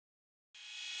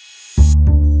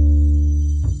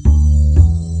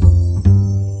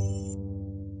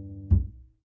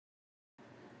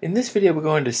In this video, we're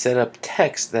going to set up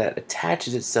text that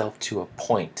attaches itself to a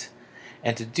point.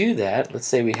 And to do that, let's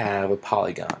say we have a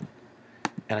polygon.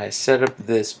 And I set up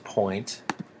this point,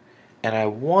 and I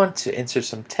want to insert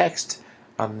some text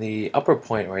on the upper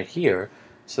point right here,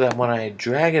 so that when I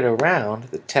drag it around,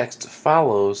 the text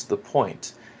follows the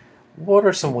point. What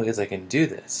are some ways I can do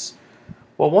this?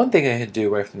 Well, one thing I can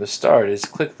do right from the start is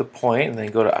click the point and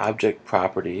then go to Object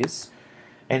Properties.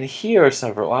 And here are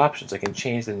several options. I can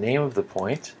change the name of the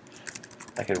point.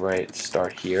 I could write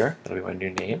start here. That'll be my new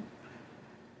name.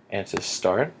 And it says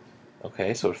start.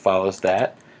 Okay, so it follows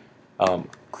that.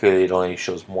 Clearly it only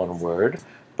shows one word,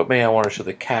 but maybe I want to show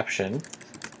the caption.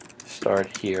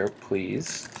 Start here,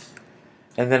 please.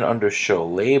 And then under show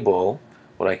label,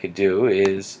 what I could do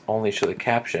is only show the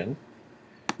caption.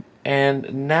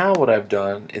 And now what I've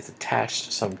done is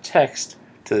attached some text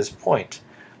to this point.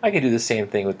 I can do the same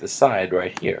thing with the side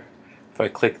right here. If I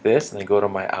click this and then go to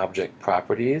my object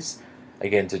properties,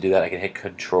 again, to do that I can hit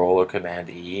Control or Command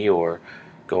E or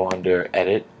go under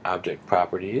Edit Object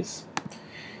Properties.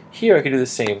 Here I can do the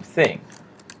same thing.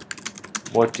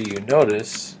 What do you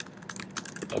notice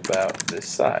about this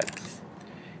side?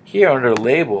 Here under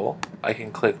Label, I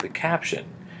can click the caption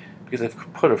because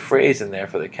I've put a phrase in there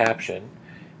for the caption,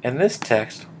 and this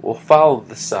text will follow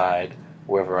the side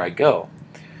wherever I go.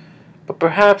 But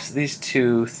perhaps these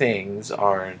two things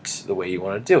aren't the way you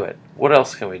want to do it. What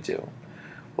else can we do?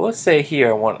 Well, let's say here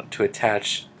I want to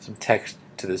attach some text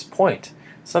to this point,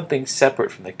 something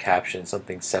separate from the caption,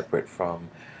 something separate from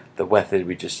the method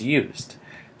we just used.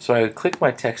 So I would click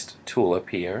my text tool up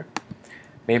here.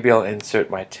 Maybe I'll insert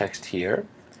my text here.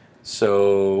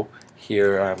 So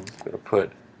here I'm going to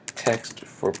put text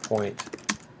for point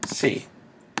C.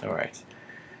 Alright.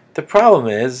 The problem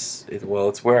is, well,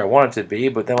 it's where I want it to be,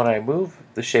 but then when I move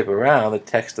the shape around, the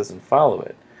text doesn't follow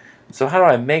it. So how do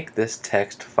I make this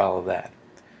text follow that?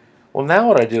 Well, now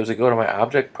what I do is I go to my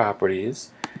object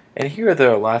properties, and here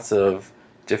there are lots of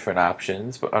different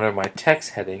options, but under my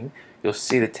text heading, you'll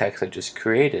see the text I just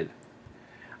created.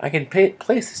 I can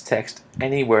place this text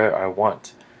anywhere I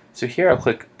want. So here I'll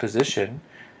click position,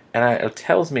 and it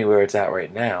tells me where it's at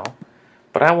right now,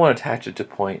 but I want to attach it to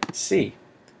point C.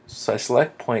 So I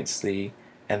select point C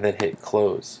and then hit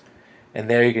close. And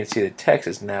there you can see the text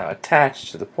is now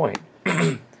attached to the point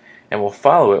and will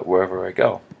follow it wherever I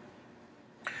go.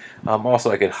 Also,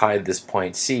 I could hide this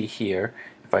point C here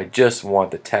if I just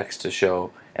want the text to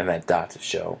show and that dot to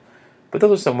show. But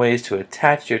those are some ways to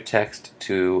attach your text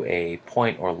to a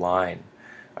point or line.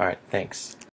 Alright, thanks.